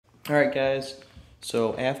Alright guys,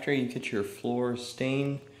 so after you get your floor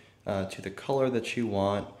stained to the color that you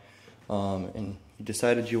want, and you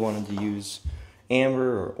decided you wanted to use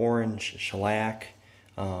amber or orange shellac,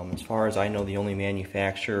 as far as I know the only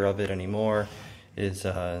manufacturer of it anymore is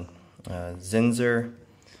Zinsser.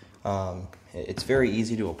 It's very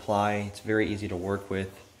easy to apply, it's very easy to work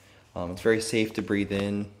with, it's very safe to breathe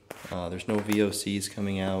in, there's no VOCs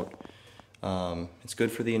coming out, it's good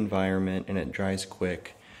for the environment and it dries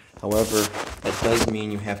quick. However, that does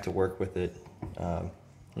mean you have to work with it,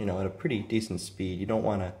 you know, at a pretty decent speed. You don't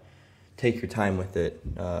want to take your time with it.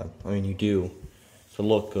 I mean, you do to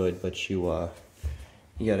look good, but you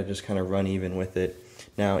got to just kind of run even with it.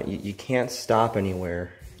 Now, you can't stop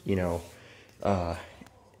anywhere, you know,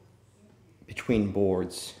 between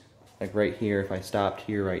boards. Like right here, if I stopped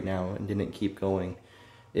here right now and didn't keep going,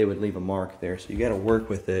 it would leave a mark there. So you got to work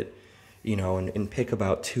with it, you know, and pick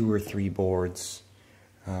about 2 or 3 boards.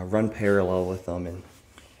 Run parallel with them and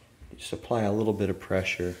just apply a little bit of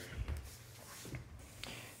pressure.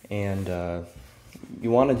 And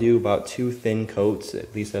you want to do about 2 thin coats,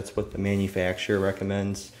 at least that's what the manufacturer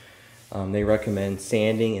recommends. They recommend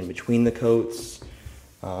sanding in between the coats.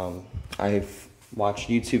 I've watched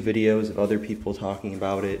YouTube videos of other people talking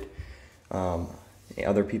about it.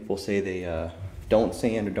 Other people say they don't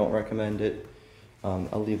sand or don't recommend it.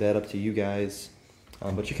 I'll leave that up to you guys.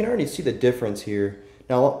 But you can already see the difference here.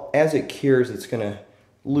 Now, as it cures, it's going to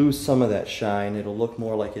lose some of that shine. It'll look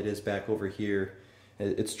more like it is back over here.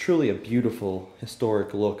 It's truly a beautiful,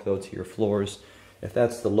 historic look, though, to your floors. If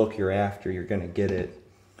that's the look you're after, you're going to get it.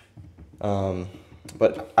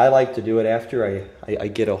 But I like to do it after I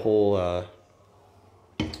get a whole,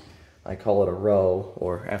 I call it a row,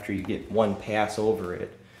 or after you get one pass over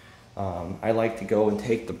it. I like to go and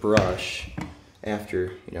take the brush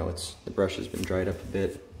after, you know, the brush has been dried up a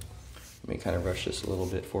bit. Let me kind of rush this a little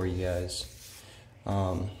bit for you guys.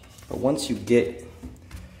 But once you get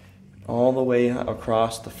all the way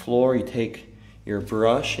across the floor, you take your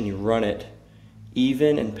brush and you run it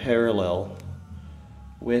even and parallel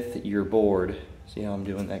with your board. See how I'm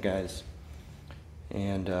doing that, guys?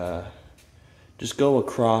 And just go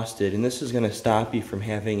across it, and this is going to stop you from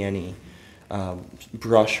having any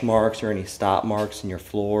brush marks or any stop marks in your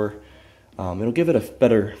floor. It'll give it a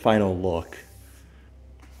better final look.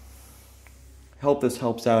 Hope this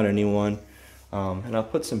helps out anyone, and I'll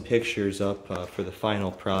put some pictures up for the final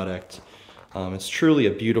product. It's truly a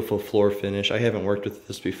beautiful floor finish. I haven't worked with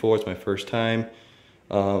this before, it's my first time.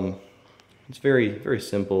 It's very, very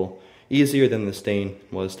simple, easier than the stain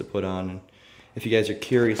was to put on. And if you guys are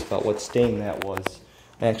curious about what stain that was,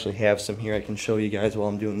 I actually have some here I can show you guys while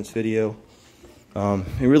I'm doing this video.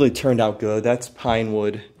 It really turned out good. That's pine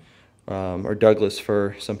wood, or Douglas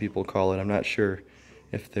fir, some people call it. I'm not sure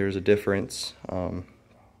if there's a difference.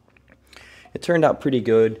 It turned out pretty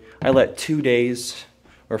good. I let 2 days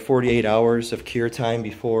or 48 hours of cure time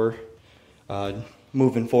before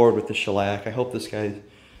moving forward with the shellac. I hope this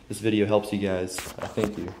video helps you guys.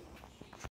 Thank you.